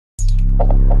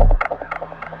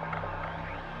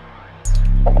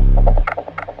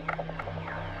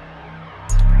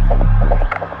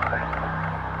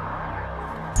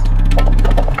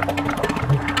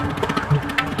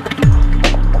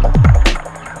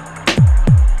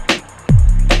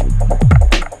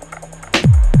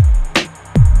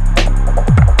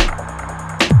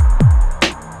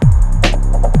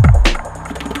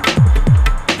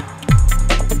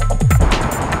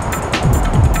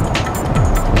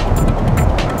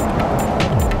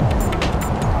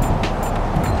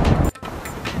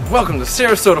Welcome to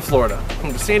Sarasota, Florida,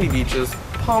 home to sandy beaches,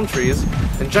 palm trees,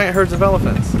 and giant herds of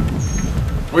elephants.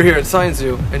 We're here at Science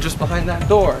Zoo, and just behind that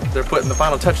door, they're putting the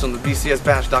final touches on the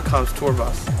BCSBASH.com's tour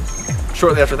bus.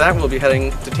 Shortly after that, we'll be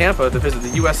heading to Tampa to visit the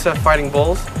USF Fighting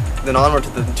Bulls, then onward to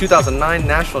the 2009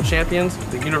 national champions,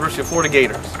 the University of Florida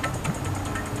Gators.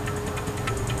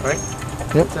 All right?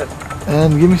 Yep. That's it.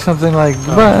 And give me something like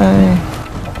bye.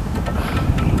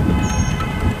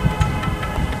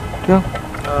 Go.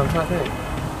 I'm trying to think.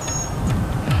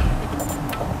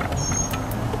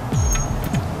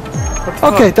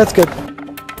 Okay, that's good.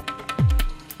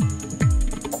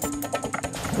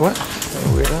 What?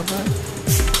 Weird about that?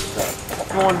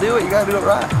 If you want to do it, you gotta do it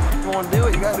right. If you want to do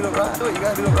it, you gotta do it right. Do it, you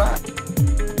gotta do it right.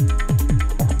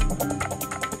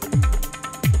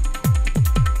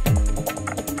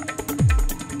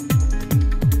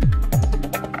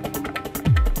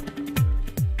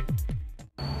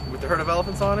 With the herd of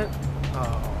elephants on it?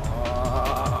 Oh.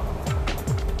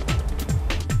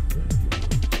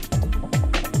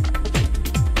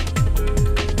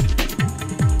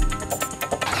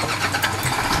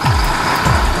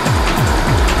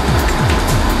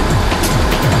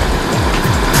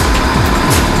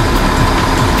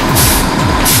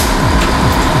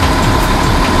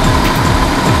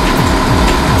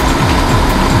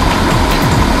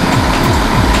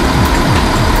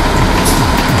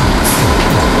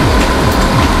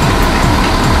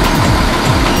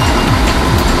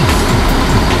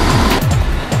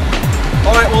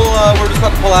 We're just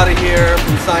about to pull out of here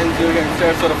from Science Zoo here in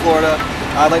Sarasota, Florida.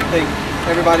 I'd like to thank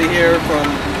everybody here from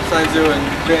Science Zoo and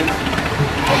Vince,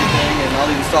 everything, and all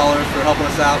the installers for helping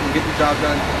us out and getting the job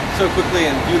done so quickly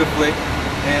and beautifully.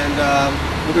 And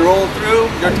we'll be rolling through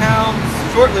your towns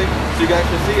shortly so you guys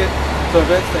can see it. So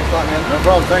Vince, thanks a lot, man. No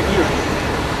problem, thank you.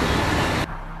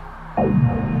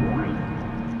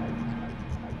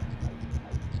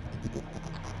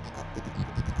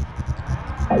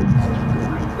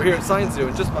 We're here at Science Zoo,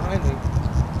 and just behind me.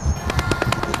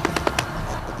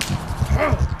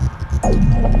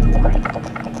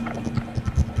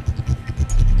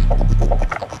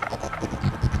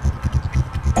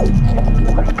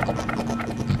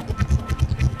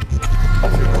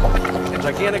 And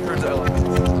gigantic herds of elephants.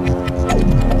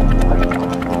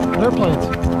 And airplanes.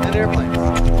 And airplanes.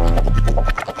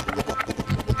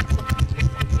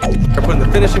 They're putting the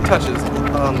finishing touches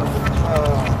on the...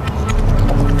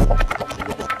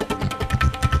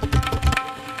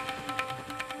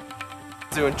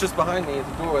 And just behind me is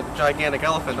a door with a gigantic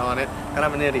elephant on it, and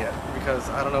I'm an idiot because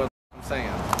I don't know what I'm saying.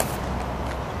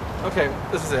 Okay,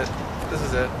 this is it. This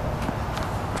is it.